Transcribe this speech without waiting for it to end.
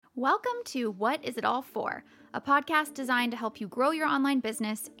Welcome to What Is It All For, a podcast designed to help you grow your online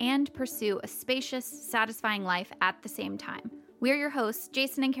business and pursue a spacious, satisfying life at the same time. We're your hosts,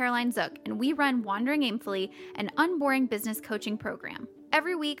 Jason and Caroline Zook, and we run Wandering Aimfully, an unboring business coaching program.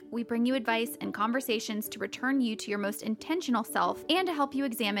 Every week, we bring you advice and conversations to return you to your most intentional self and to help you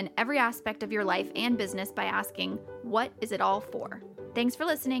examine every aspect of your life and business by asking, what is it all for? Thanks for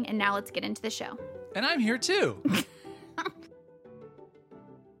listening, and now let's get into the show. And I'm here too.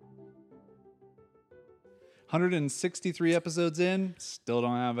 163 episodes in, still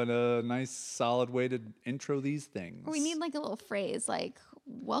don't have a nice solid way to intro these things. We need like a little phrase like,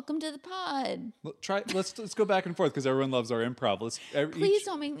 welcome to the pod. Let's go back and forth because everyone loves our improv. Please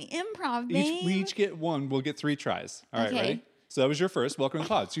don't make me improv, babe. We each get one. We'll get 3 tries. All right, ready? So that was your first. Welcome to the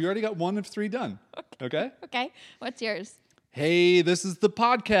pod. So you already got 1 of 3 done. Okay? Okay. What's yours? Hey, this is the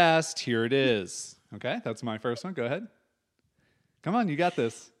podcast. Here it is. Okay, that's my first one. Go ahead. Come on, you got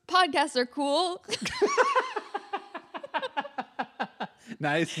this. Podcasts are cool.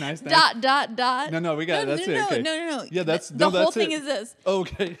 Nice. Dot. No, we got it. That's it. Okay. No. Yeah, that's the whole that's thing it. is this.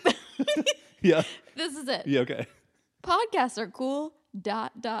 Okay. Yeah. This is it. Yeah, okay. Podcasts are cool.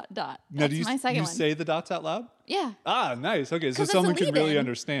 Dot. Now, That's my second you one. say the dots out loud? Yeah. Ah, nice. Okay, so It's someone a can really lead-in.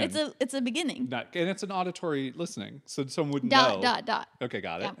 understand. It's a beginning. And it's an auditory listening, so someone wouldn't know. Dot. Okay,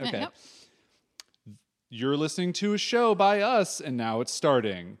 got it. Yeah, Okay. yep. You're listening to a show by us, and now it's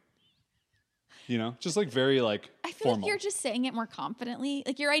starting. You know, just like very like I feel formal. like you're just saying it more confidently.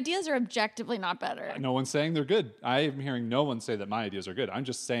 Like your ideas are objectively not better. No one's saying they're good. I am hearing no one say that my ideas are good. I'm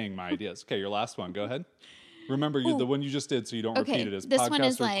just saying my ideas. Okay, your last one. Go ahead. Remember the one you just did, so you don't Okay, repeat it. Is this one podcasts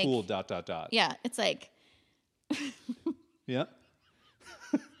is are like- cool. Dot. Yeah, it's like Yeah.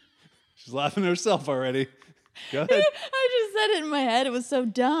 She's laughing at herself already. Go ahead. I just said it in my head. It was so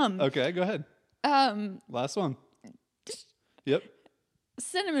dumb. Okay, go ahead. Last one. Yep.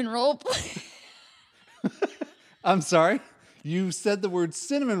 Cinnamon roll. I'm sorry. You said the word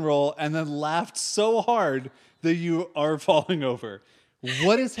cinnamon roll and then laughed so hard that you are falling over.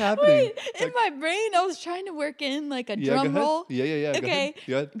 What is happening? Wait, in my brain, I was trying to work in like a Yeah, go drum ahead. roll. Yeah. Okay.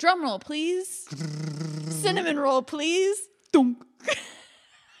 Go ahead. Drum roll, please. Cinnamon roll, please. Dunk.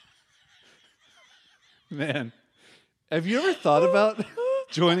 Man, have you ever thought about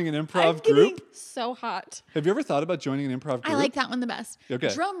joining an I'm improv getting group? so hot. Have you ever thought about joining an improv group? I like that one the best.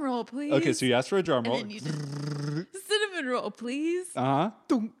 Okay. Drum roll, please. Okay, so you asked for a drum roll. And then you cinnamon roll, please. Uh-huh.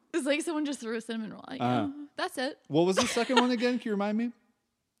 It's like someone just threw a cinnamon roll. Like, that's it. What was the second one again? Can you remind me?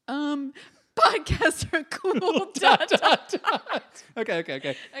 Podcasts are cool. Okay.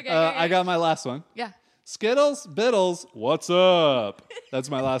 Okay. I got my last one. Yeah. Skittles, Biddles, what's up? That's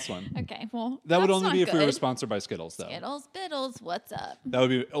my last one. Okay. Well, That would that's only not be if we were good. sponsored by Skittles, though. Skittles, Biddles, what's up? That would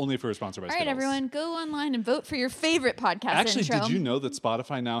be only if we were sponsored by All Skittles. right, everyone, go online and vote for your favorite podcast Actually, intro. did you know that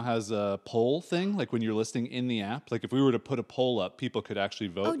Spotify now has a poll thing? Like when you're listening in the app? Like if we were to put a poll up, people could actually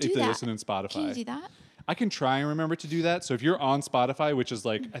vote Oh, do if they that. listen in Spotify. Can you do that? I can try and remember to do that. So if you're on Spotify, which is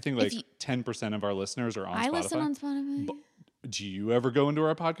like, I think like you- 10% of our listeners are on I Spotify. listen on Spotify. Do you ever go into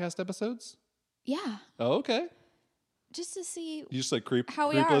our podcast episodes? Yeah, Oh, okay. just to see. You just like creep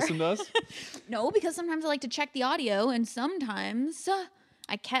How we are. listen to us? No, because sometimes I like to check the audio, and sometimes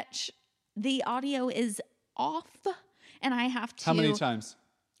I catch the audio is off, and I have to. How many times?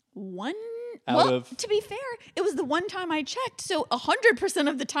 One. Out Well, of- to be fair, it was the one time I checked, so 100%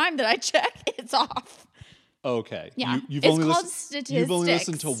 of the time that I check, it's off. Okay. Yeah, You've it's only called You've only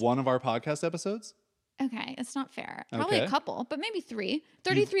listened to statistics. one of our podcast episodes? Okay, it's not fair. Probably a Okay. couple, but maybe 3.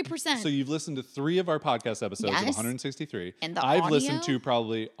 33%. So you've listened to 3 of our podcast episodes of Yes. 163. And the I've audio? listened to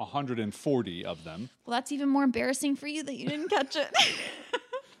probably 140 of them. Well, that's even more embarrassing for you that you didn't catch it.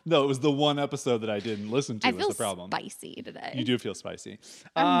 No, it was the one episode that I didn't listen to I was feel the problem. spicy today. You do feel spicy.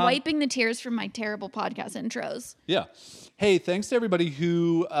 I'm wiping the tears from my terrible podcast intros. Yeah. Hey, thanks to everybody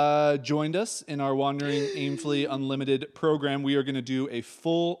who joined us in our Wandering Aimfully Unlimited program. We are going to do a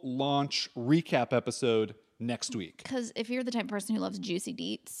full launch recap episode next week. Because if you're the type of person who loves juicy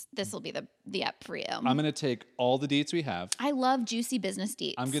deets, this will be the app for you. I'm going to take all the deets we have. I love juicy business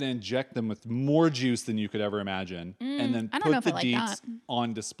deets. I'm going to inject them with more juice than you could ever imagine, and then I don't know put if the I like deets that.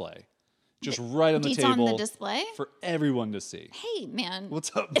 on display. Just right on the deets table on the display? for everyone to see. Hey, man.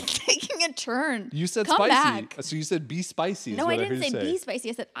 What's up? It's taking a turn. You said Come spicy. back. So you said be spicy. Is No, what I didn't heard say you be spicy.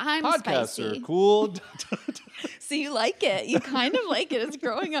 I said I'm Podcasts spicy. are cool. So you like it. You kind of like it. It's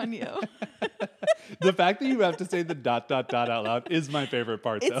growing on you. The fact that you have to say the ... out loud is my favorite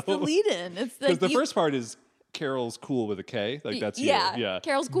part, It's though. the lead-in. It's Because like the first part is Carol's cool with a K. Like that's yeah. you. Yeah.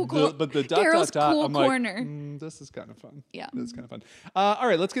 Carol's cool. But the Carol's dot, cool I'm corner. like, this is kind of fun. Yeah. This is kind of fun. All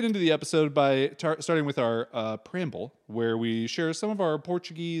right, let's get into the episode by starting with our preamble, where we share some of our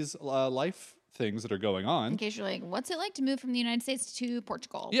Portuguese life things that are going on. In case you're like, what's it like to move from the United States to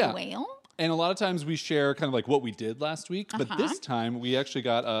Portugal? Yeah. Well, and a lot of times we share kind of like what we did last week, but this time we actually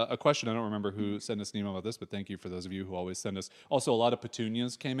got a question. I don't remember who sent us an email about this, but thank you for those of you who always send us. Also, a lot of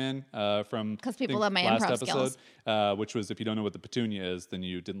petunias came in from because people love my last improv episode, skills. which was if you don't know what the petunia is, then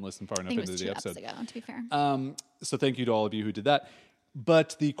you didn't listen far enough into the episode. Ago, to be fair. So thank you to all of you who did that.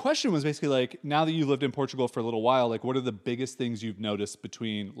 But the question was basically like, now that you've lived in Portugal for a little while, like what are the biggest things you've noticed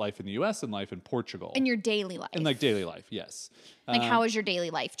between life in the US and life in Portugal? In your daily life. In like daily life, yes. Like how has your daily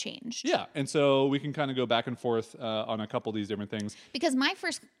life changed? Yeah. And so we can kind of go back and forth on a couple of these different things. Because my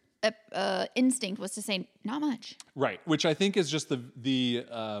first instinct was to say, not much. Right. Which I think is just the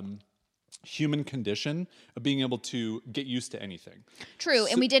human condition of being able to get used to anything. True.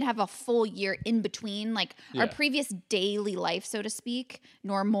 And we did have a full year in between. Like our Yeah. previous daily life, so to speak,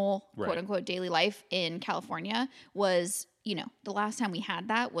 normal, Right. quote unquote, daily life in California was, you know, the last time we had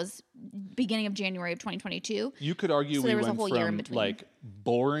that was beginning of January of 2022. You could argue So we there was a went whole year in from between. like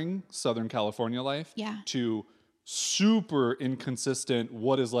boring Southern California life Yeah. to super inconsistent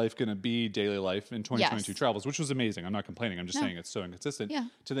what is life going to be daily life in 2022 Yes. travels, which was amazing. I'm not complaining. I'm just saying it's so inconsistent. Yeah.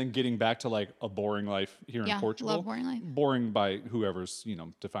 To then getting back to like a boring life here Yeah, in Portugal. love boring life. Boring by whoever's,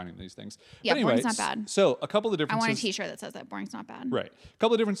 defining these things. Yeah, But anyway, boring's not bad. So a couple of I differences. want a t-shirt that says that boring's not bad. Right. A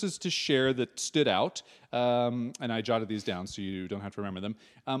couple of differences to share that stood out. And I jotted these down so you don't have to remember them.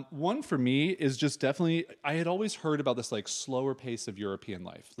 One for me is just definitely, I had always heard about this like slower pace of European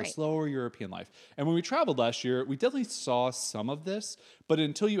life, the Right. slower European life. And when we traveled last year, we definitely saw some of this, but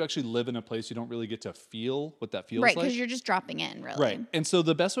until you actually live in a place, you don't really get to feel what that feels Right, like. because you're just dropping in, really. Right. And so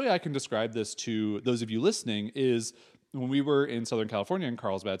the best way I can describe this to those of you listening is when we were in Southern California in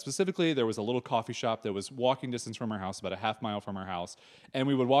Carlsbad specifically, there was a little coffee shop that was walking distance from our house, about a half mile from our house. And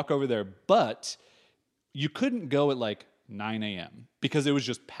we would walk over there, but you couldn't go at like 9 a.m. because it was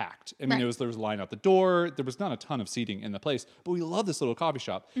just packed. I mean, Right. there was a line out the door. There was not a ton of seating in the place, but we love this little coffee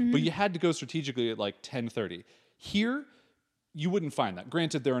shop. Mm-hmm. But you had to go strategically at like 10:30. Here, you wouldn't find that.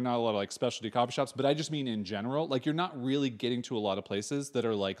 Granted, there are not a lot of like specialty coffee shops, but I just mean in general, like you're not really getting to a lot of places that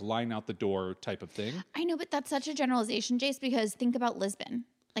are like line out the door type of thing. I know, but that's such a generalization, Jace, because think about Lisbon.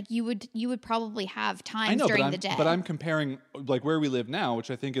 Like you would probably have I times know, during the day. but I'm comparing like where we live now,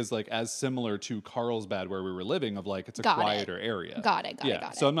 which I think is like as similar to Carlsbad where we were living, of like it's a Got it. quieter area. Got it.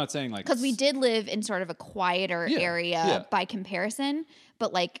 So I'm not saying like Because we did live in sort of a quieter Yeah, area yeah. by comparison,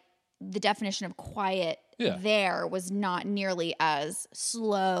 but like the definition of quiet Yeah. there was not nearly as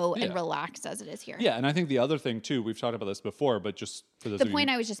slow and Yeah. relaxed as it is here. Yeah, and I think the other thing too, we've talked about this before, but just for those The of point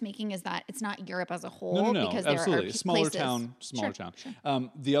you, I was just making is that it's not Europe as a whole no, because absolutely, there are smaller places. town.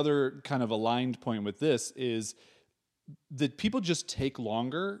 Sure. The other kind of aligned point with this is that people just take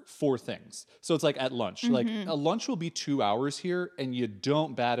longer for things. So it's like at lunch. Like a lunch will be 2 hours here and you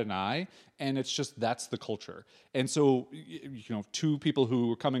don't bat an eye. And it's just, that's the culture. And so, two people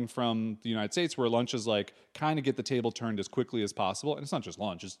who are coming from the United States where lunch is like kind of get the table turned as quickly as possible. And it's not just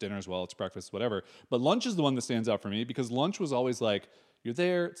lunch, it's dinner as well, it's breakfast, whatever. But lunch is the one that stands out for me because lunch was always like, you're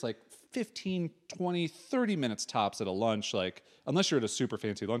there, it's like 15, 20, 30 minutes tops at a lunch, like unless you're at a super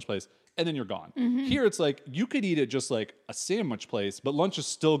fancy lunch place, and then you're gone. Here it's like you could eat at just like a sandwich place, but lunch is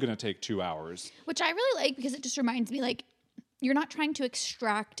still going to take 2 hours. Which I really like because it just reminds me like you're not trying to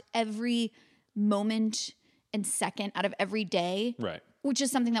extract every moment and second out of every day. Right. Which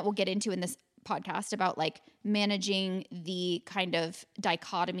is something that we'll get into in this podcast about like managing the kind of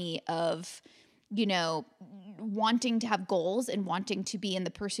dichotomy of, wanting to have goals and wanting to be in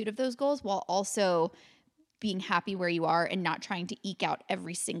the pursuit of those goals while also being happy where you are and not trying to eke out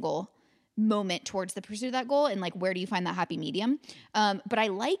every single moment towards the pursuit of that goal and like where do you find that happy medium. But I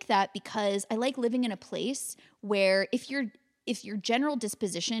like that because I like living in a place where if your general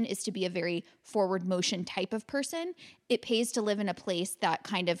disposition is to be a very forward motion type of person, it pays to live in a place that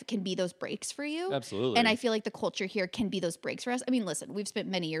kind of can be those breaks for you. Absolutely. And I feel like the culture here can be those breaks for us. I mean, listen, we've spent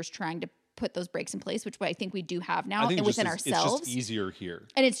many years trying to put those breaks in place, which I think we do have now and within ourselves. It's just easier here.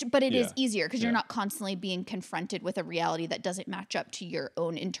 And it is Yeah. easier because you're Yeah. not constantly being confronted with a reality that doesn't match up to your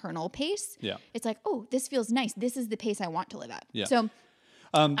own internal pace. Yeah. It's like, oh, this feels nice. This is the pace I want to live at. Yeah. So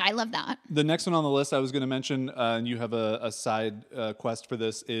I love that. The next one on the list I was going to mention, and you have a side quest for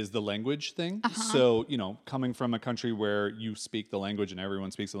this, is the language thing. So, coming from a country where you speak the language and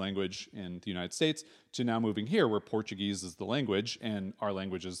everyone speaks the language in the United States to now moving here where Portuguese is the language and our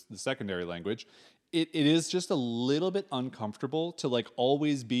language is the secondary language, it is just a little bit uncomfortable to like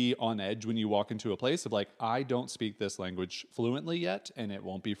always be on edge when you walk into a place of like, I don't speak this language fluently yet, and it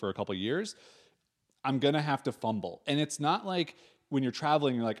won't be for a couple of years. I'm going to have to fumble. And it's not like when you're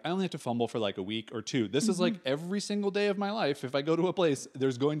traveling, you're like, I only have to fumble for like a week or two. This is like every single day of my life. If I go to a place,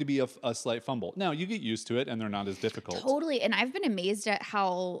 there's going to be a slight fumble. Now, you get used to it and they're not as difficult. Totally. And I've been amazed at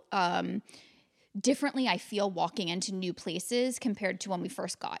how differently I feel walking into new places compared to when we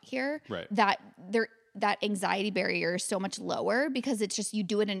first got here. Right. That anxiety barrier is so much lower because it's just you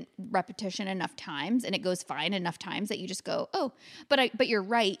do it in repetition enough times and it goes fine enough times that you just go, oh, but you're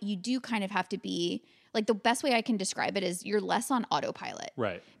right. You do kind of have to be like, the best way I can describe it is you're less on autopilot.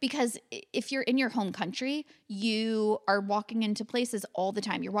 Right. Because if you're in your home country, you are walking into places all the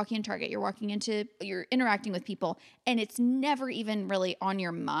time. You're walking in Target, you're interacting with people, and it's never even really on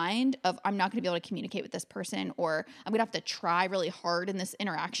your mind of, I'm not going to be able to communicate with this person, or I'm going to have to try really hard in this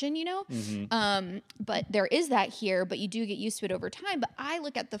interaction, you know? But there is that here, but you do get used to it over time. But I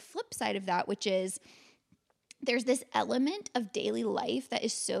look at the flip side of that, which is, there's this element of daily life that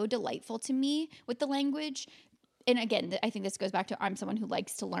is so delightful to me with the language. And again, I think this goes back to, I'm someone who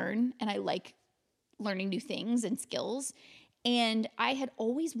likes to learn and I like learning new things and skills. And I had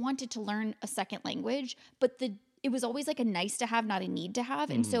always wanted to learn a second language, but it was always like a nice to have, not a need to have.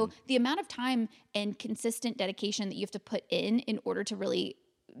 And so the amount of time and consistent dedication that you have to put in order to really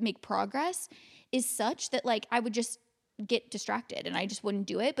make progress is such that like I would just get distracted and I just wouldn't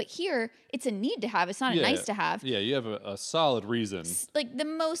do it. But here it's a need to have. It's not a nice to have. Yeah, you have a solid reason. Like the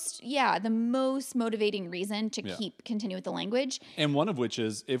most motivating reason to continue with the language. And one of which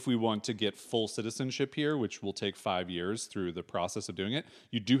is if we want to get full citizenship here, which will take 5 years through the process of doing it,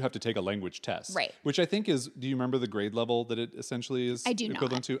 you do have to take a language test. Right. Which I think is, do you remember the grade level that it essentially is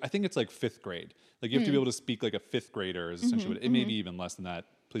equivalent to? I think it's like 5th grade. Like you have to be able to speak like a 5th grader is essentially what it may be even less than that.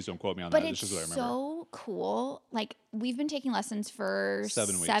 Please don't quote me on that. This is what I remember. But it's so cool. Like we've been taking lessons for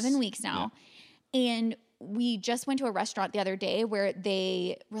 7 weeks now. Yeah. And we just went to a restaurant the other day where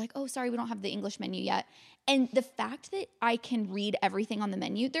they were like, oh, sorry, we don't have the English menu yet. And the fact that I can read everything on the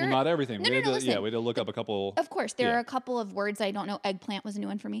menu. Not everything. We had to look up a couple. Of course. There are a couple of words I don't know. Eggplant was a new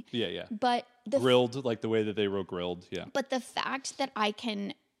one for me. Yeah. But grilled, like the way that they wrote grilled. Yeah. But the fact that I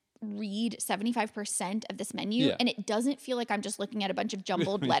can read 75% of this menu and it doesn't feel like I'm just looking at a bunch of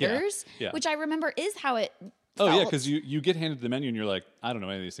jumbled letters, which I remember is how it felt. Oh yeah, because you get handed the menu and you're like, I don't know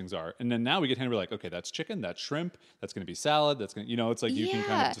what any of these things are. And then now we get handed, we're like, okay, that's chicken, that's shrimp, that's going to be salad, that's going to, it's like you can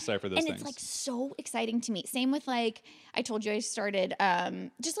kind of decipher those things. And it's like so exciting to me. Same with like, I told you I started,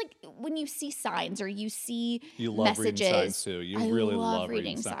 just like when you see signs or you see you love messages. Reading signs too. You really love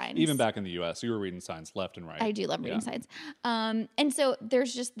reading signs. Even back in the US, you were reading signs left and right. I do love reading signs. And so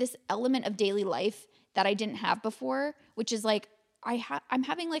there's just this element of daily life that I didn't have before, which is like, I'm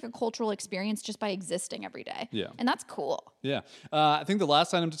having like a cultural experience just by existing every day. Yeah. And that's cool. Yeah. I think the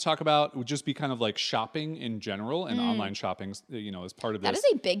last item to talk about would just be kind of like shopping in general and online shopping, as part of this. That is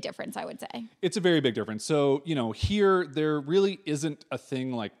a big difference, I would say. It's a very big difference. So, here there really isn't a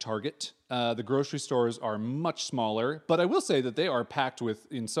thing like Target. The grocery stores are much smaller, but I will say that they are packed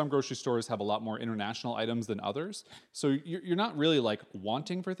with, in some grocery stores have a lot more international items than others. So you're not really like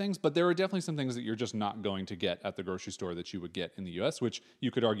wanting for things, but there are definitely some things that you're just not going to get at the grocery store that you would get in the US, which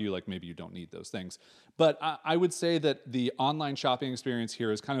you could argue like maybe you don't need those things. But I would say that the online shopping experience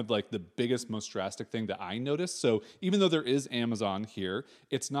here is kind of like the biggest, most drastic thing that I noticed. So even though there is Amazon here,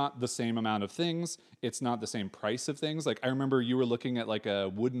 it's not the same amount of things. It's not the same price of things. Like I remember you were looking at like a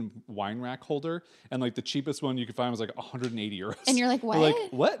wooden wine rack holder, and like the cheapest one you could find was like 180 euros. And you're like, what? You're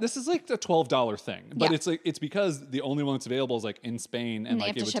like, what? This is like a $12 thing. But it's because the only one that's available is like in Spain, and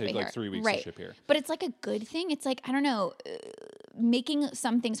like it would take like 3 weeks to ship here. But it's like a good thing. It's like, I don't know, making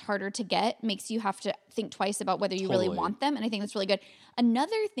some things harder to get makes you have to think twice about whether you really want them. And I think that's really good.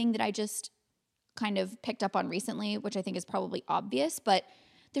 Another thing that I just kind of picked up on recently, which I think is probably obvious, but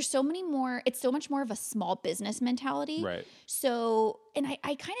there's it's so much more of a small business mentality. Right. So, and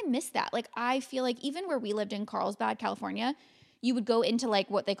I kind of miss that. Like, I feel like even where we lived in Carlsbad, California, you would go into like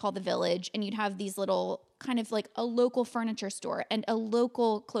what they call the Village, and you'd have these little kind of like a local furniture store and a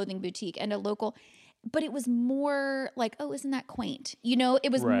local clothing boutique and but it was more like, oh, isn't that quaint?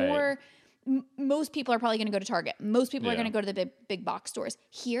 It was more, most people are probably going to go to Target. Most people are going to go to the big box stores.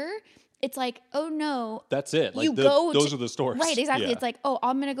 Here, it's like, oh no. That's it. Like those are the stores. Right, exactly. Yeah. It's like, oh,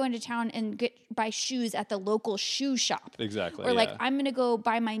 I'm going to go into town and buy shoes at the local shoe shop. Exactly. Or like, I'm going to go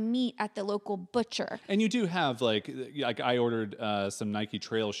buy my meat at the local butcher. And you do have like I ordered some Nike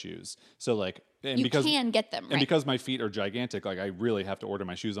trail shoes. So like And you can get them, right? And because my feet are gigantic, like I really have to order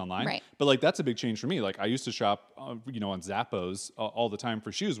my shoes online. Right. But like that's a big change for me. Like I used to shop, on Zappos all the time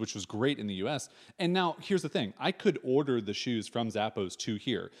for shoes, which was great in the US. And now here's the thing: I could order the shoes from Zappos to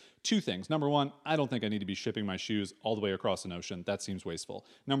here. Two things. Number one, I don't think I need to be shipping my shoes all the way across an ocean. That seems wasteful.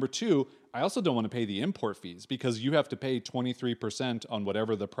 Number two, I also don't want to pay the import fees because you have to pay 23% on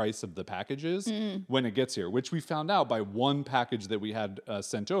whatever the price of the package is when it gets here, which we found out by one package that we had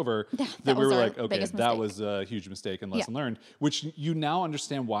sent over that we were like, okay, that was a huge mistake and lesson learned, which you now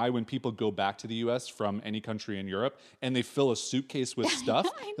understand why when people go back to the US from any country in Europe and they fill a suitcase with stuff,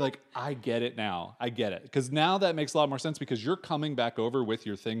 like, I get it now. I get it. Because now that makes a lot more sense because you're coming back over with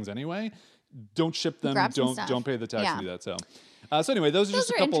your things anyway. Don't ship them. Don't pay the tax to do that. So anyway, those are just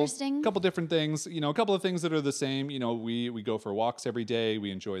a couple different things. A couple of things that are the same. We go for walks every day.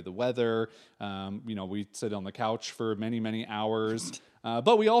 We enjoy the weather. We sit on the couch for many, many hours.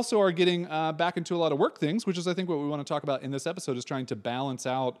 But we also are getting back into a lot of work things, which is I think what we want to talk about in this episode is trying to balance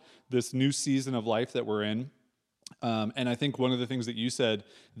out this new season of life that we're in. And I think one of the things that you said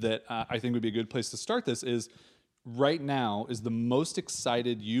that I think would be a good place to start this is right now is the most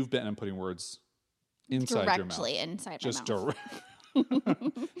excited you've been. I'm putting words inside your mouth. Directly inside my mouth.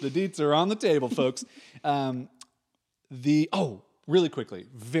 The deets are on the table, folks. Really quickly,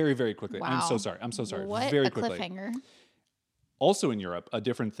 very, very quickly. Wow. I'm so sorry. What very a quickly. Cliffhanger. Also in Europe, a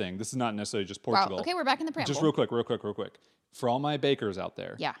different thing. This is not necessarily just Portugal. Wow. Okay, we're back in the preamble. Just real quick. For all my bakers out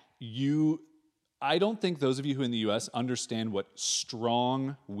there. Yeah. I don't think those of you who in the US understand what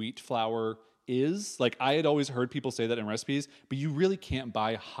strong wheat flour is. Like I had always heard people say that in recipes, but you really can't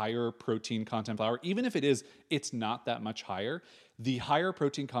buy higher protein content flour. Even if it is, it's not that much higher. The higher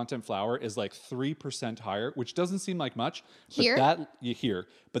protein content flour is like 3% higher, which doesn't seem like much.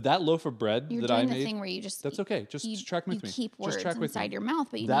 But that loaf of bread that I made. You're doing the thing where you just... That's okay. Just track with me. You keep words inside your mouth,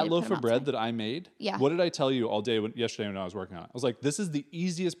 but you that need to loaf put them of bread outside. that I made, Yeah. What did I tell you all day yesterday when I was working on it? I was like, this is the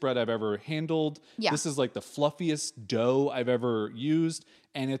easiest bread I've ever handled. Yeah. This is like the fluffiest dough I've ever used.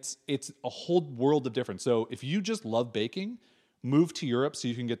 And it's a whole world of difference. So if you just love baking, move to Europe so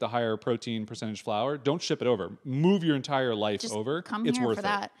you can get the higher protein percentage flour. Don't ship it over. Move your entire life Just over. Come it's here worth for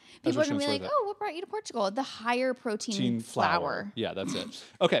that. It. People are going to be like, oh, what brought you to Portugal? The higher protein flour. Yeah, that's it.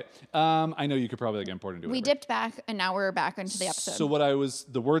 Okay. I know you could probably import and do it. We dipped back, and now we're back into the episode. So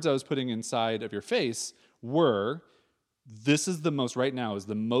the words I was putting inside of your face were, this is the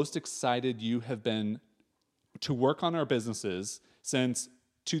most excited you have been to work on our businesses since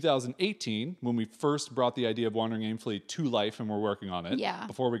 2018, when we first brought the idea of Wandering Aimfully to life and we're working on it. Yeah.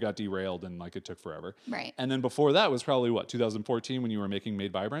 Before we got derailed and it took forever. Right. And then before that was probably 2014 when you were making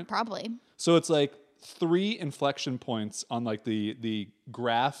Made Vibrant? Probably. So it's like 3 inflection points on the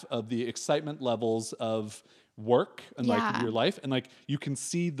graph of the excitement levels of work and your life. And you can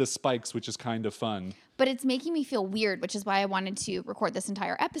see the spikes, which is kind of fun. But it's making me feel weird, which is why I wanted to record this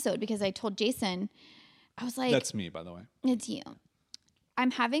entire episode, because I told Jason, I was like... That's me, by the way. It's you.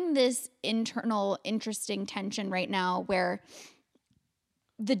 I'm having this internal interesting tension right now where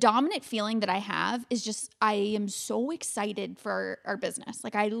the dominant feeling that I have is just I am so excited for our business.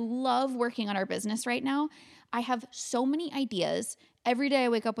 I love working on our business right now. I have so many ideas. Every day I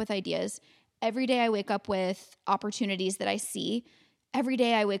wake up with ideas. Every day I wake up with opportunities that I see. Every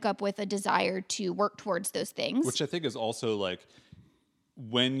day I wake up with a desire to work towards those things. Which I think is also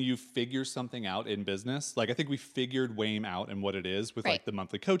when you figure something out in business, I think we figured WAIM out and what it is with the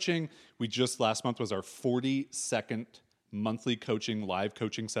monthly coaching. We just last month was our 42nd monthly live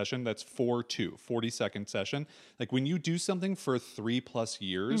coaching session. That's 40-second session. When you do something for 3+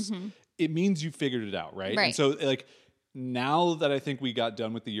 years, it means you figured it out, right? And so now that I think we got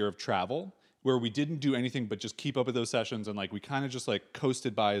done with the year of travel, where we didn't do anything but just keep up with those sessions and we kind of just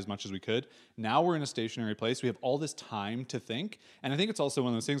coasted by as much as we could. Now we're in a stationary place. We have all this time to think. And I think it's also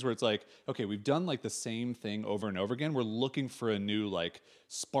one of those things where it's okay, we've done the same thing over and over again. We're looking for a new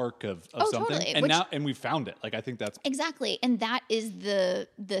spark of something. Totally. And we found it. I think that's exactly. And that is the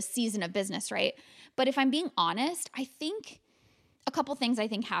season of business, right? But if I'm being honest, I think a couple things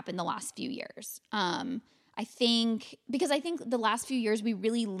happened the last few years. I think the last few years we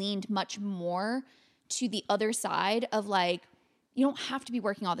really leaned much more to the other side of you don't have to be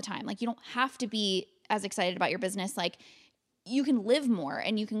working all the time. You don't have to be as excited about your business. You can live more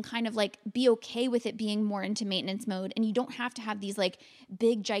and you can kind of be okay with it being more into maintenance mode, and you don't have to have these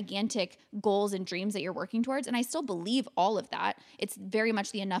big gigantic goals and dreams that you're working towards. And I still believe all of that. It's very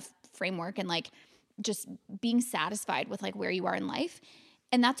much the enough framework and just being satisfied with where you are in life.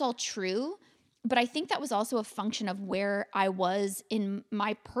 And that's all true. But I think that was also a function of where I was in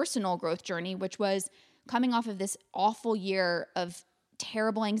my personal growth journey, which was coming off of this awful year of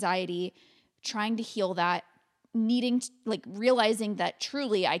terrible anxiety, trying to heal that, needing to, like, realizing that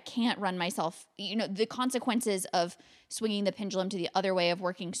truly I can't run myself, the consequences of swinging the pendulum to the other way of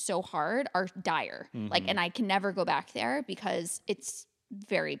working so hard are dire. Like, and I can never go back there because it's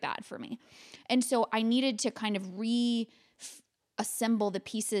very bad for me. And so I needed to kind of reassemble the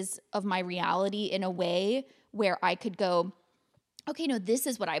pieces of my reality in a way where I could go, okay, no, this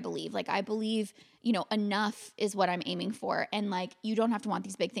is what I believe. Like, I believe, enough is what I'm aiming for. And like, you don't have to want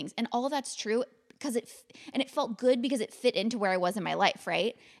these big things. And all of that's true because it felt good because it fit into where I was in my life.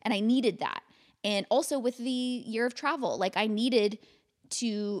 Right. And I needed that. And also with the year of travel, like, I needed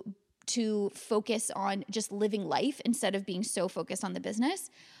to focus on just living life instead of being so focused on the business.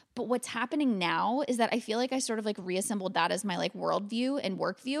 But what's happening now is that I feel like I sort of like reassembled that as my like worldview and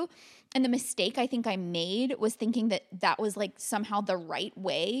work view. And the mistake I think I made was thinking that that was like somehow the right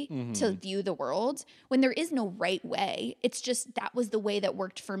way to view the world, when there is no right way. It's just that was the way that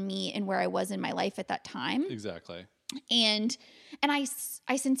worked for me and where I was in my life at that time. Exactly. And I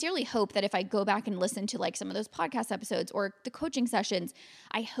sincerely hope that if I go back and listen to like some of those podcast episodes or the coaching sessions,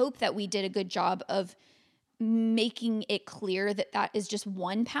 I hope that we did a good job of making it clear that that is just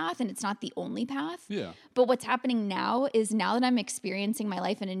one path and it's not the only path. Yeah. But what's happening now is, now that I'm experiencing my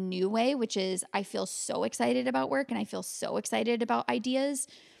life in a new way, which is I feel so excited about work and I feel so excited about ideas,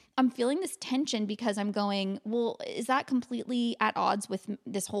 I'm feeling this tension because I'm going, well, is that completely at odds with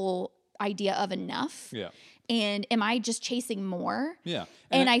this whole idea of enough? Yeah. And am I just chasing more? Yeah.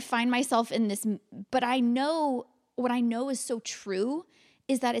 And I find myself in this, but I know what I know is so true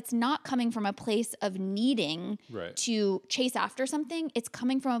is that it's not coming from a place of needing to chase after something. It's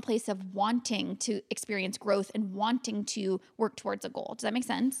coming from a place of wanting to experience growth and wanting to work towards a goal. Does that make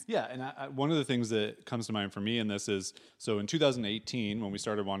sense? Yeah. And one of the things that comes to mind for me in this is, so in 2018, when we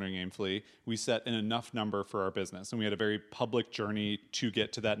started Wandering Aimfully, we set an enough number for our business. And we had a very public journey to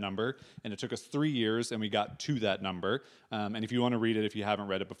get to that number. And it took us 3 years and we got to that number. And if you want to read it, if you haven't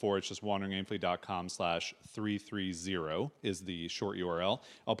read it before, it's just wanderingaimfully.com/330 is the short URL.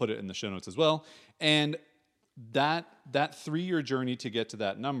 I'll put it in the show notes as well. And that 3-year journey to get to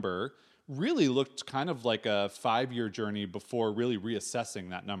that number really looked kind of like a 5-year journey before really reassessing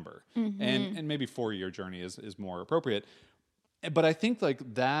that number. And maybe 4-year journey is more appropriate. But I think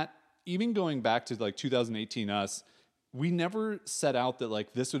like that, even going back to like 2018 us, we never set out that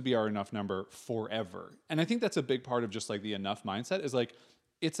like this would be our enough number forever. And I think that's a big part of just like the enough mindset is like,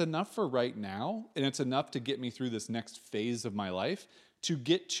 it's enough for right now. And it's enough to get me through this next phase of my life to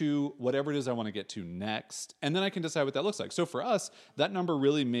get to whatever it is I want to get to next. And then I can decide what that looks like. So for us, that number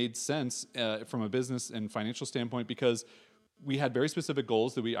really made sense from a business and financial standpoint because we had very specific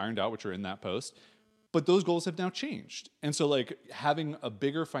goals that we ironed out, which are in that post. But those goals have now changed. And so like having a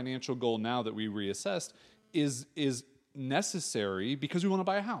bigger financial goal now that we reassessed is necessary because we want to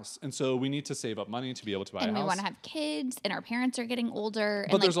buy a house. And so we need to save up money to be able to buy a house. And we want to have kids and our parents are getting older.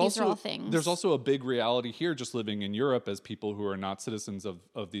 But and like, these are all things. There's also a big reality here just living in Europe as people who are not citizens of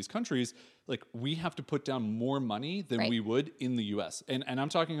these countries. Like we have to put down more money than we would in the US. And I'm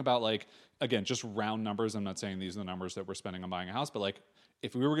talking about like, again, just round numbers. I'm not saying these are the numbers that we're spending on buying a house, but like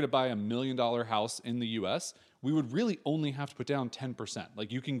if we were going to buy $1 million house in the US, we would really only have to put down 10%.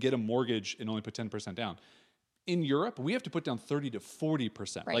 Like you can get a mortgage and only put 10% down. In Europe, we have to put down 30 to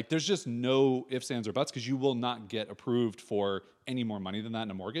 40%. Like there's just no ifs, ands, or buts because you will not get approved for any more money than that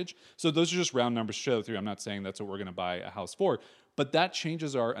in a mortgage. So those are just round numbers to show through. I'm not saying that's what we're going to buy a house for, but that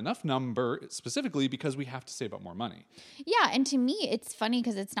changes our enough number specifically because we have to save up more money. Yeah. And to me, it's funny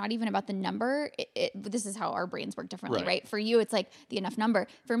because it's not even about the number. This is how our brains work differently, right? For you, it's like the enough number.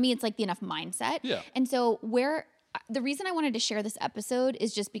 For me, it's like the enough mindset. Yeah. And so the reason I wanted to share this episode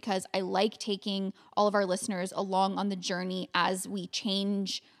is just because I like taking all of our listeners along on the journey as we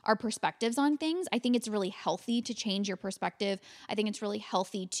change our perspectives on things. I think it's really healthy to change your perspective. I think it's really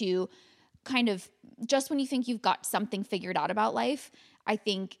healthy to kind of, just when you think you've got something figured out about life, I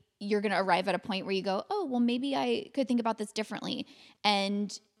think you're going to arrive at a point where you go, oh, well, maybe I could think about this differently.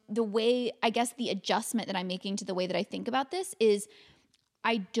 And the way, I guess the adjustment that I'm making to the way that I think about this is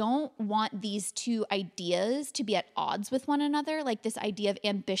I don't want these two ideas to be at odds with one another, like this idea of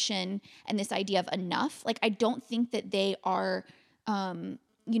ambition and this idea of enough. Like, I don't think that they are,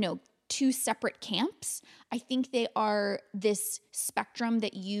 two separate camps. I think they are this spectrum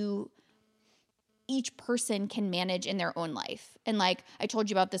that each person can manage in their own life. And like I told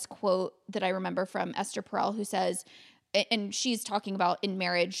you about this quote that I remember from Esther Perel, who says, and she's talking about in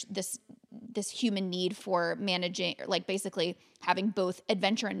marriage, this human need for managing, like basically having both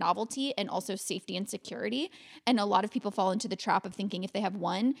adventure and novelty and also safety and security. And a lot of people fall into the trap of thinking if they have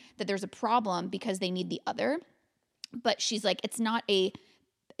one, that there's a problem because they need the other. But she's like, it's not a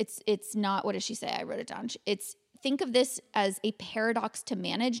it's not, what does she say? I wrote it down. It's, think of this as a paradox to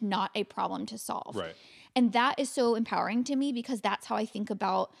manage, not a problem to solve. Right. And that is so empowering to me, because that's how I think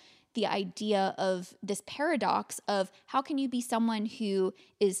about the idea of this paradox of how can you be someone who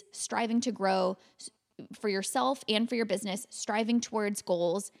is striving to grow for yourself and for your business, striving towards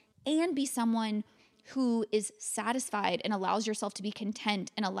goals, and be someone who is satisfied and allows yourself to be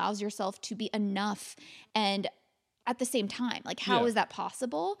content and allows yourself to be enough, and at the same time, like, how is that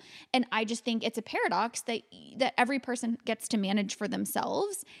possible? And I just think it's a paradox that every person gets to manage for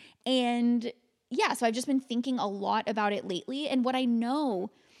themselves. And yeah, so I've just been thinking a lot about it lately. And what I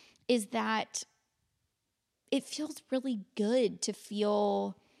know is that it feels really good to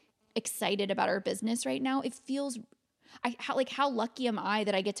feel excited about our business right now. It feels how lucky am I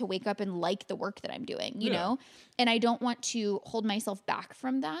that I get to wake up and like the work that I'm doing, you know? And I don't want to hold myself back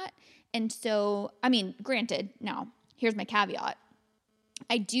from that. And so, I mean, granted, now here's my caveat.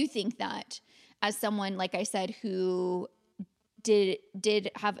 I do think that as someone, like I said, who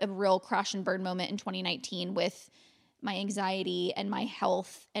did have a real crash and burn moment in 2019 with my anxiety and my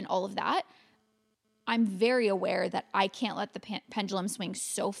health and all of that, I'm very aware that I can't let the pendulum swing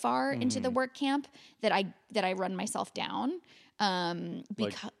so far into the work camp that I run myself down.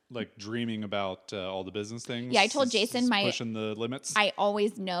 Because like dreaming about all the business things. Yeah, I told Jason pushing the limits. I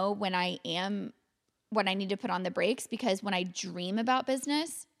always know when I need to put on the brakes, because when I dream about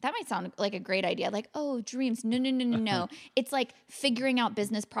business, that might sound like a great idea. Like, oh, dreams. No. It's like figuring out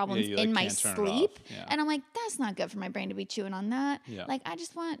business problems in my sleep. Yeah. And I'm like, that's not good for my brain to be chewing on that. Yeah. Like, I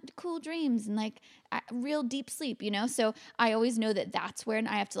just want cool dreams and like real deep sleep, you know? So I always know that that's when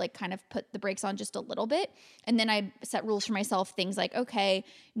I have to like kind of put the brakes on just a little bit. And then I set rules for myself, things like, okay,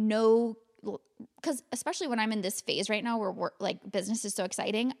 no, because especially when I'm in this phase right now where like business is so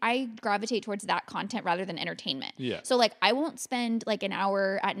exciting, I gravitate towards that content rather than entertainment. Yeah. So like I won't spend like an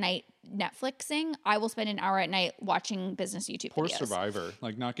hour at night Netflixing. I will spend an hour at night watching business YouTube videos. Poor Survivor,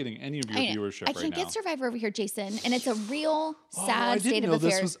 like not getting any of your viewership right now. I can't get Survivor over here, Jason, and it's a real sad state of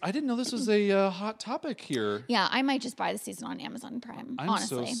affairs. I didn't know this was a hot topic here. Yeah, I might just buy the season on Amazon Prime. I'm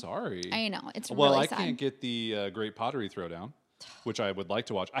honestly. So sorry. I know, it's well, really sad. I can't get the Great Pottery Throwdown, which I would like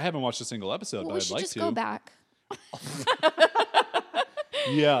to watch. I haven't watched a single episode, but I'd like to. We should just go back.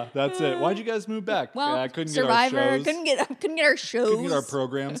 Yeah, that's it. Why'd you guys move back? Well, I couldn't Survivor, get our shows. couldn't get our shows. Couldn't get our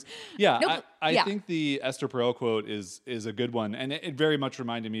programs. Yeah, Nope. I think the Esther Perel quote is a good one. And it very much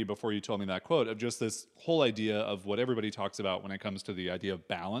reminded me, before you told me that quote, of just this whole idea of what everybody talks about when it comes to the idea of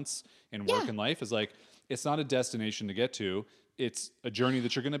balance in work and life, is like, it's not a destination to get to. It's a journey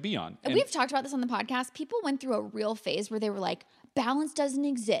that you're going to be on. And we've talked about this on the podcast. People went through a real phase where they were like, balance doesn't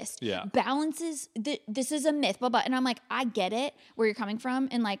exist. Yeah. Balance is, this is a myth, blah, blah. And I'm like, I get it, where you're coming from,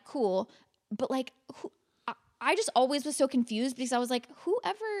 and like, cool. But like, I just always was so confused, because I was like,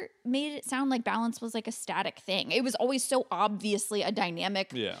 whoever made it sound like balance was like a static thing? It was always so obviously a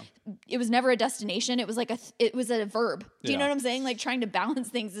dynamic. Yeah. It was never a destination. It was like it was a verb. Do you know what I'm saying? Like, trying to balance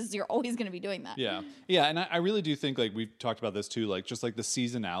things is, you're always going to be doing that. Yeah. Yeah. And I really do think, like, we've talked about this too, like just like the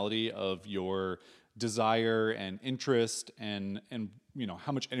seasonality of your desire and interest and you know,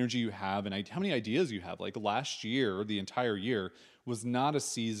 how much energy you have and how many ideas you have. Like last year, the entire year was not a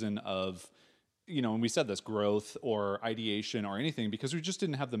season of, you know, and we said this, growth or ideation or anything, because we just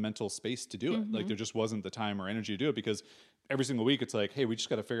didn't have the mental space to do it. Like there just wasn't the time or energy to do it, because every single week it's like, hey, we just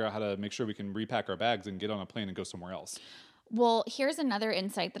got to figure out how to make sure we can repack our bags and get on a plane and go somewhere else. Well, here's another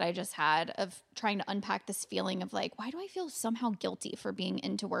insight that I just had of trying to unpack this feeling of like, why do I feel somehow guilty for being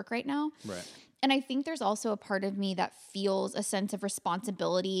into work right now? Right. And I think there's also a part of me that feels a sense of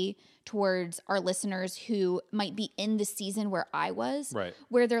responsibility towards our listeners who might be in the season where I was, right,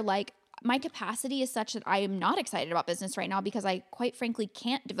 where they're like, my capacity is such that I am not excited about business right now, because I quite frankly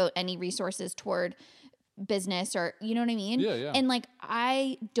can't devote any resources toward business, or, you know what I mean? Yeah, yeah. And like,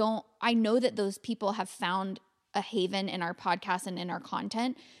 I know that those people have found a haven in our podcast and in our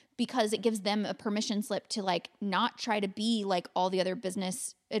content, because it gives them a permission slip to like not try to be like all the other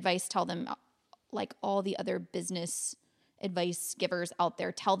business advice givers out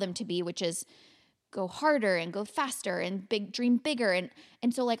there tell them to be, which is go harder and go faster and dream bigger.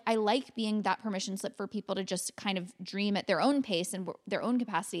 And so like, I like being that permission slip for people to just kind of dream at their own pace and their own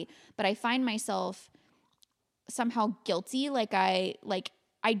capacity. But I find myself somehow guilty.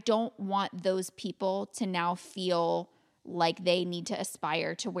 I don't want those people to now feel like they need to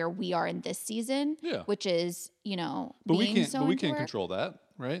aspire to where we are in this season, which is, you know, but we can't control that,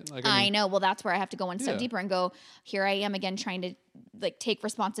 right? Like, I know. Well, that's where I have to go one step deeper and go, here I am again, trying to like take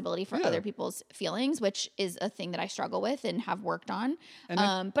responsibility for other people's feelings, which is a thing that I struggle with and have worked on.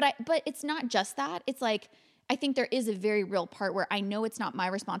 And but it's not just that. It's like, I think there is a very real part where I know it's not my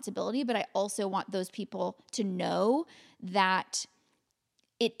responsibility, but I also want those people to know that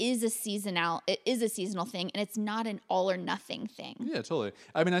it is a seasonal thing, and it's not an all or nothing thing. Yeah, totally.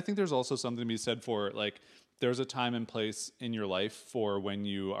 I mean, I think there's also something to be said for like, there's a time and place in your life for when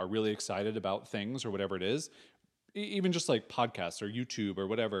you are really excited about things or whatever it is, even just like podcasts or YouTube or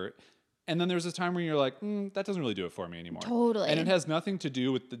whatever. And then there's a time where you're like, that doesn't really do it for me anymore. Totally. And it has nothing to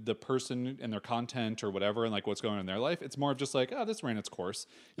do with the person and their content or whatever and like what's going on in their life. It's more of just like, oh, this ran its course.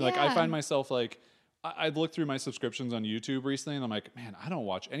 Like I find myself like, I've looked through my subscriptions on YouTube recently and I'm like, man, I don't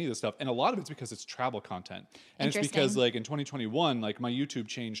watch any of this stuff. And a lot of it's because it's travel content. And it's because like in 2021, like my YouTube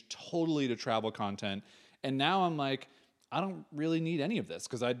changed totally to travel content. And now I'm like, I don't really need any of this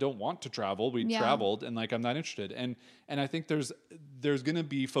because I don't want to travel. We traveled and like I'm not interested. And I think there's going to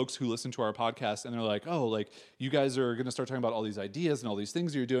be folks who listen to our podcast and they're like, oh, like you guys are going to start talking about all these ideas and all these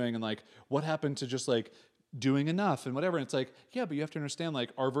things you're doing and like what happened to just like doing enough and whatever. And it's like, yeah, but you have to understand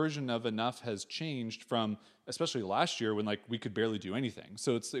like our version of enough has changed from especially last year when like we could barely do anything.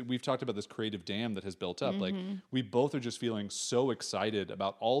 So it's, we've talked about this creative dam that has built up. Like we both are just feeling so excited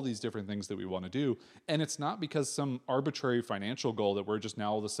about all these different things that we want to do. And it's not because some arbitrary financial goal that we're just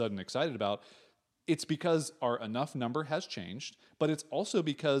now all of a sudden excited about. It's because our enough number has changed, but it's also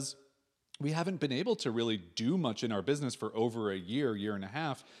because we haven't been able to really do much in our business for over a year and a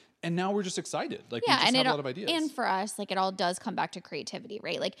half. And now we're just excited. Like we just have a lot of ideas. And for us, like it all does come back to creativity,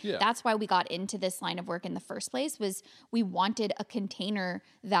 right? Like that's why we got into this line of work in the first place, was we wanted a container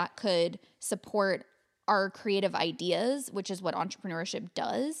that could support our creative ideas, which is what entrepreneurship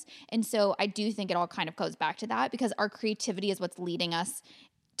does. And so I do think it all kind of goes back to that, because our creativity is what's leading us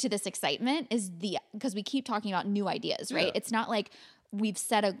to this excitement, because we keep talking about new ideas, right? It's not like we've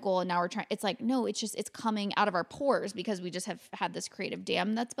set a goal and now we're trying, it's like, no, it's coming out of our pores because we just have had this creative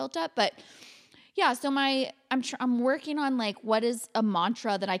dam that's built up. But yeah, so I'm working on like, what is a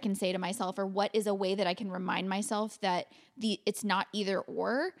mantra that I can say to myself, or what is a way that I can remind myself that it's not either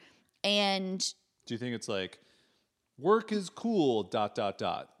or. And do you think it's like work is cool ...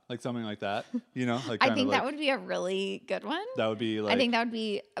 like something like that, you know? Like I think that would be a really good one. That would be like, I think that would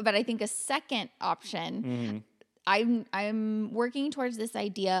be, but I think a second option, I'm working towards this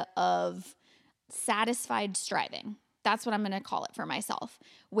idea of satisfied striving. That's what I'm going to call it for myself,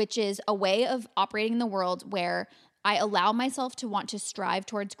 which is a way of operating in the world where I allow myself to want to strive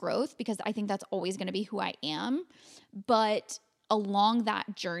towards growth, because I think that's always going to be who I am. But along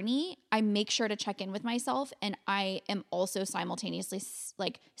that journey, I make sure to check in with myself, and I am also simultaneously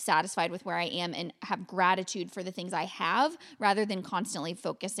like satisfied with where I am and have gratitude for the things I have, rather than constantly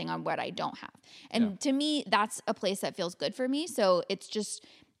focusing on what I don't have. And to me, that's a place that feels good for me. So it's just,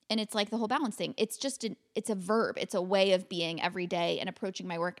 and it's like the whole balance thing. It's just it's a verb. It's a way of being every day and approaching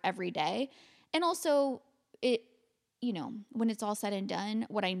my work every day. And also you know, when it's all said and done,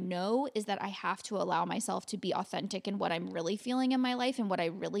 what I know is that I have to allow myself to be authentic in what I'm really feeling in my life and what I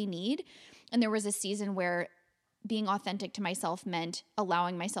really need. And there was a season where being authentic to myself meant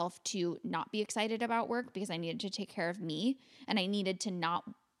allowing myself to not be excited about work, because I needed to take care of me, and I needed to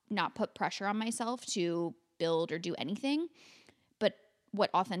not put pressure on myself to build or do anything. But what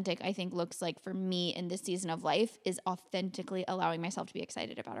authentic, I think, looks like for me in this season of life is authentically allowing myself to be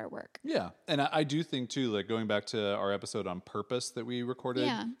excited about our work. Yeah. And I do think too, like going back to our episode on purpose that we recorded,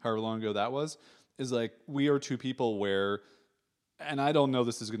 however long ago that was, is like, we are two people where, and I don't know if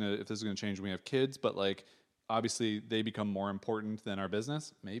this is going to change when we have kids, but like, obviously they become more important than our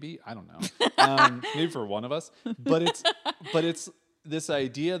business. Maybe, I don't know. Maybe for one of us, but it's this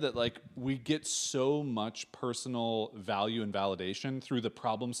idea that like we get so much personal value and validation through the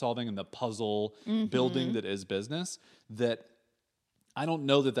problem solving and the puzzle building that is business, that I don't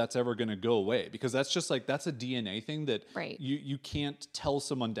know that that's ever going to go away, because that's just like, that's a DNA thing that you can't tell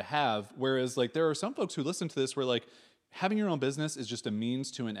someone to have. Whereas like there are some folks who listen to this where like having your own business is just a means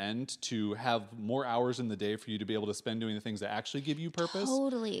to an end to have more hours in the day for you to be able to spend doing the things that actually give you purpose.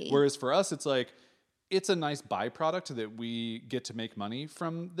 Totally. Whereas for us, it's like, it's a nice byproduct that we get to make money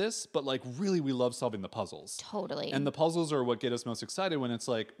from this, but like really we love solving the puzzles. Totally. And the puzzles are what get us most excited, when it's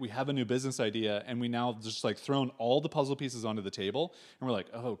like we have a new business idea and we now just like thrown all the puzzle pieces onto the table and we're like,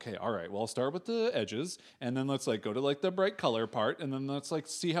 oh, okay, all right, well, I'll start with the edges and then let's like go to like the bright color part and then let's like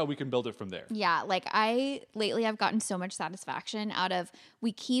see how we can build it from there. Yeah, like lately I've gotten so much satisfaction out of,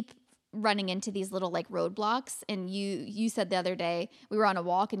 we keep running into these little like roadblocks. And you said the other day we were on a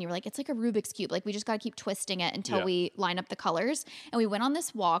walk and you were like, it's like a Rubik's Cube. Like we just got to keep twisting it until we line up the colors. And we went on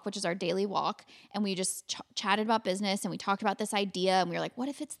this walk, which is our daily walk. And we just chatted about business and we talked about this idea. And we were like, what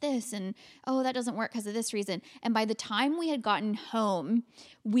if it's this? And oh, that doesn't work because of this reason. And by the time we had gotten home,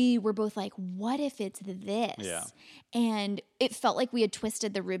 we were both like, what if it's this? Yeah. And it felt like we had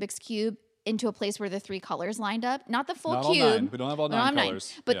twisted the Rubik's Cube into a place where the 3 colors lined up. Not the full Not cube. all 9. We don't have all 9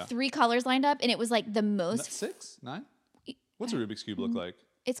 colors. But 3 colors lined up. And it was like the most. 6? 9? What's a Rubik's Cube look like?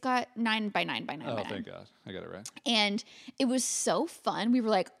 It's got 9 by 9 by 9 Oh, by 9. thank God. I got it right. And it was so fun. We were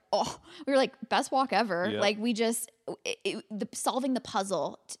like, best walk ever. Yep. Like we just, solving the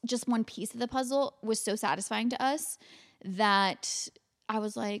puzzle, just one piece of the puzzle was so satisfying to us that I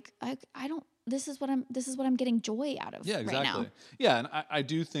was like, I don't, this is what I'm getting joy out of right now. Yeah, and I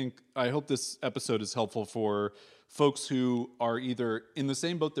do think, I hope this episode is helpful for folks who are either in the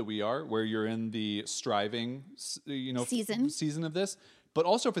same boat that we are, where you're in the striving, season of this, but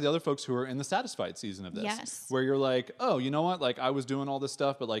also for the other folks who are in the satisfied season of this. Yes. Where you're like, oh, you know what? Like I was doing all this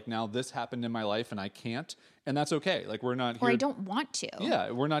stuff, but like now this happened in my life and I can't. And that's okay. Like we're not here. Or I don't want to.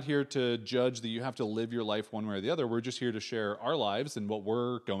 Yeah. We're not here to judge that you have to live your life one way or the other. We're just here to share our lives and what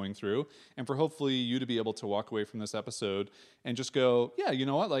we're going through. And for hopefully you to be able to walk away from this episode and just go, yeah, you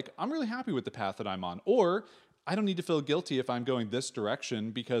know what? Like I'm really happy with the path that I'm on. Or I don't need to feel guilty if I'm going this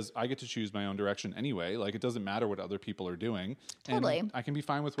direction because I get to choose my own direction anyway. Like it doesn't matter what other people are doing. Totally. And I can be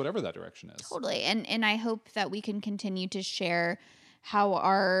fine with whatever that direction is. Totally. And I hope that we can continue to share how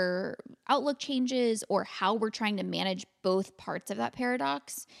our outlook changes or how we're trying to manage both parts of that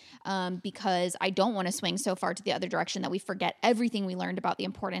paradox, because I don't want to swing so far to the other direction that we forget everything we learned about the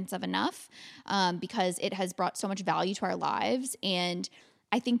importance of enough, because it has brought so much value to our lives. And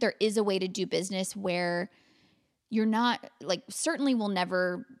I think there is a way to do business where you're not like, certainly we'll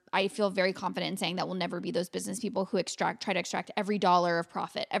never, I feel very confident in saying that we'll never be those business people who try to extract every dollar of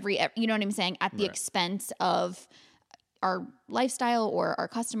profit, you know what I'm saying, at the expense of our lifestyle or our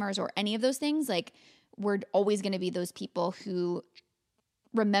customers or any of those things. Like we're always going to be those people who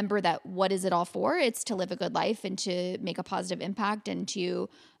remember that what is it all for? It's to live a good life and to make a positive impact and to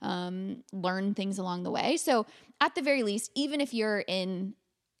learn things along the way. So at the very least, even if you're in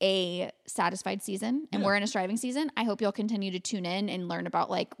a satisfied season and we're in a striving season, I hope you'll continue to tune in and learn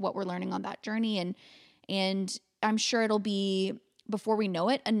about like what we're learning on that journey. And I'm sure it'll be, before we know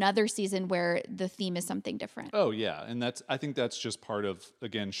it, another season where the theme is something different. Oh yeah. And I think that's just part of,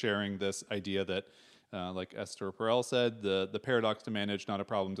 again, sharing this idea that, like Esther Perel said, the paradox to manage, not a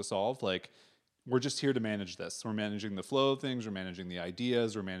problem to solve. Like we're just here to manage this. We're managing the flow of things. We're managing the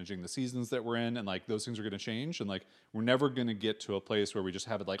ideas. We're managing the seasons that we're in. And like those things are going to change. And like, we're never going to get to a place where we just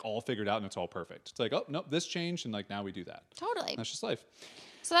have it like all figured out and it's all perfect. It's like, oh, nope, this changed. And like, now we do that. Totally. That's just life.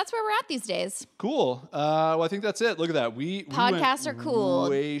 So that's where we're at these days. Cool. Well, I think that's it. Look at that. Podcasts are cool.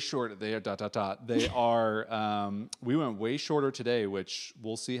 Way short. They are ... They are. We went way shorter today, which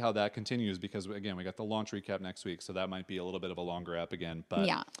we'll see how that continues because again, we got the launch recap next week, so that might be a little bit of a longer app again. But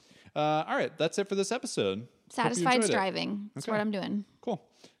yeah. All right, that's it for this episode. Satisfied striving. That's what I'm doing. Cool.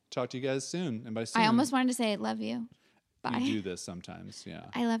 Talk to you guys soon. And by soon, I almost wanted to say love you. Bye. You do this sometimes. Yeah.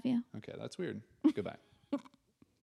 I love you. Okay, that's weird. Goodbye.